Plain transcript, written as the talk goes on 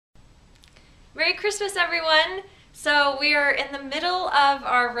Merry Christmas, everyone! So we are in the middle of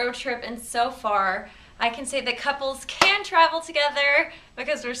our road trip, and so far I can say that couples can travel together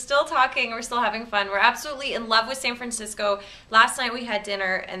because we're still talking, we're still having fun. We're absolutely in love with San Francisco. Last night we had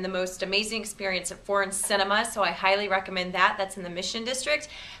dinner and the most amazing experience at Foreign Cinema, so I highly recommend that. That's in the Mission District.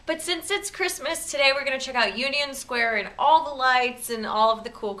 But since it's Christmas, today we're going to check out Union Square and all the lights and all of the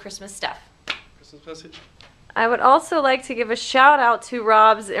cool Christmas stuff. Christmas message? I would also like to give a shout out to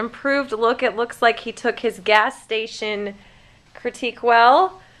Rob's improved look. It looks like he took his gas station critique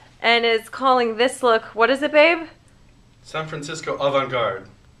well and is calling this look, what is it, babe? San Francisco avant-garde.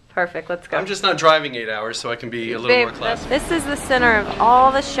 Perfect, let's go. I'm just not driving 8 hours, so I can be a little more classy. This is the center of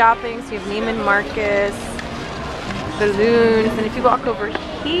all the shopping. So you have Neiman Marcus, balloons, and if you walk over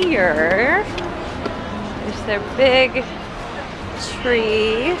here, there's their big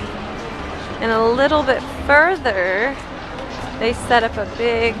tree. And a little bit further, they set up a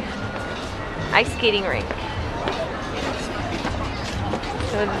big ice skating rink.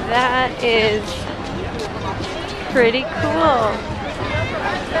 So that is pretty cool.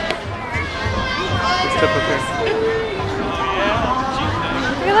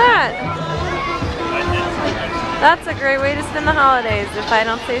 Look at that. That's a great way to spend the holidays, if I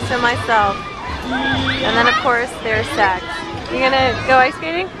don't say so myself. And then of course, there's Saks. You gonna go ice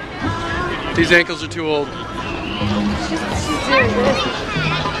skating? These ankles are too old. She's doing this.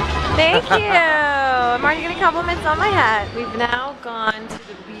 Thank you. I'm already getting compliments on my hat. We've now gone to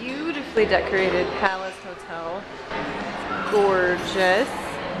the beautifully decorated Palace Hotel. It's gorgeous.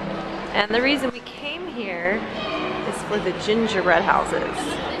 And the reason we came here is for the gingerbread houses.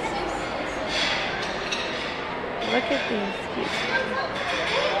 Look at these.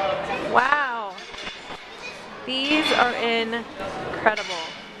 Wow. These are incredible.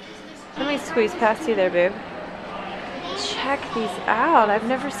 Let me squeeze past you there, babe. Check these out. I've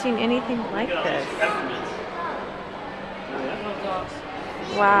never seen anything like this.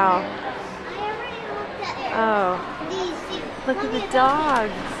 Wow. Oh. Look at the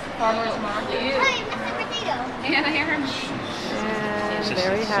dogs. Farmer's market. And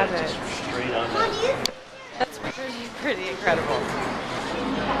there we have it. That's pretty incredible.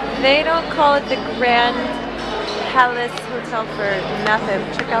 They don't call it the Grand Palace Hotel for nothing.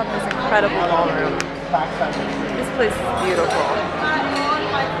 Check out this incredible ballroom. This place is beautiful.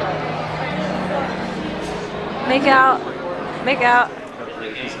 Make out.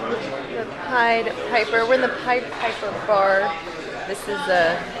 The Pied Piper. We're in the Pied Piper bar. This is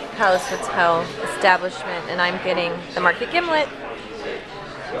the Palace Hotel establishment, and I'm getting the market gimlet.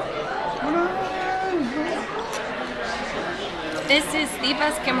 This is the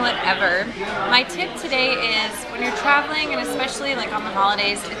best gimlet ever. My tip today is when you're traveling, and especially like on the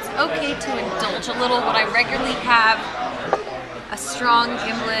holidays, it's okay to indulge a little. Would I regularly have a strong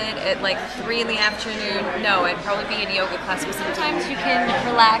gimlet at like 3 in the afternoon? No, I'd probably be in yoga class, but sometimes you can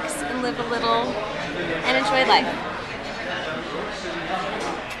relax and live a little and enjoy life.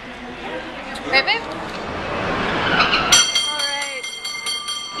 Right, babe? Alright.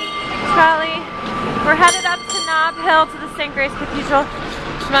 Charlie. We're headed up to Nob Hill to the St. Grace Cathedral.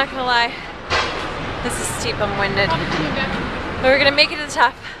 I'm not gonna lie, this is steep, I'm winded. But we're gonna make it to the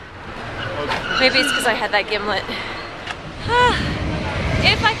top. Maybe it's because I had that gimlet.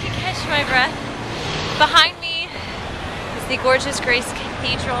 If I can catch my breath. Behind me is the gorgeous Grace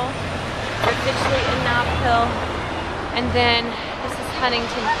Cathedral. We're officially in Nob Hill. And then this is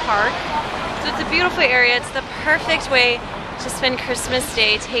Huntington Park. So it's a beautiful area. It's the perfect way to spend Christmas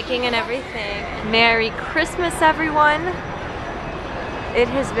Day taking in everything. Merry Christmas, everyone. It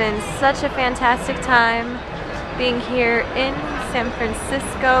has been such a fantastic time being here in San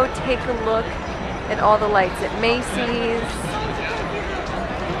Francisco. Take a look at all the lights at Macy's.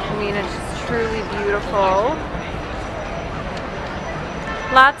 I mean, it's just truly beautiful.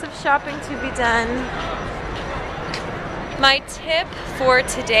 Lots of shopping to be done. My tip for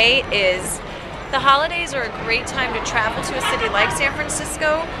today is the holidays are a great time to travel to a city like San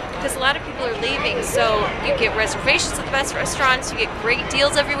Francisco because a lot of people are leaving, so you get reservations at the best restaurants, you get great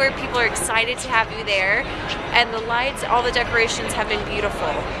deals everywhere, people are excited to have you there, and the lights, all the decorations have been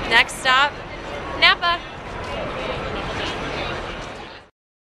beautiful. Next stop, Napa.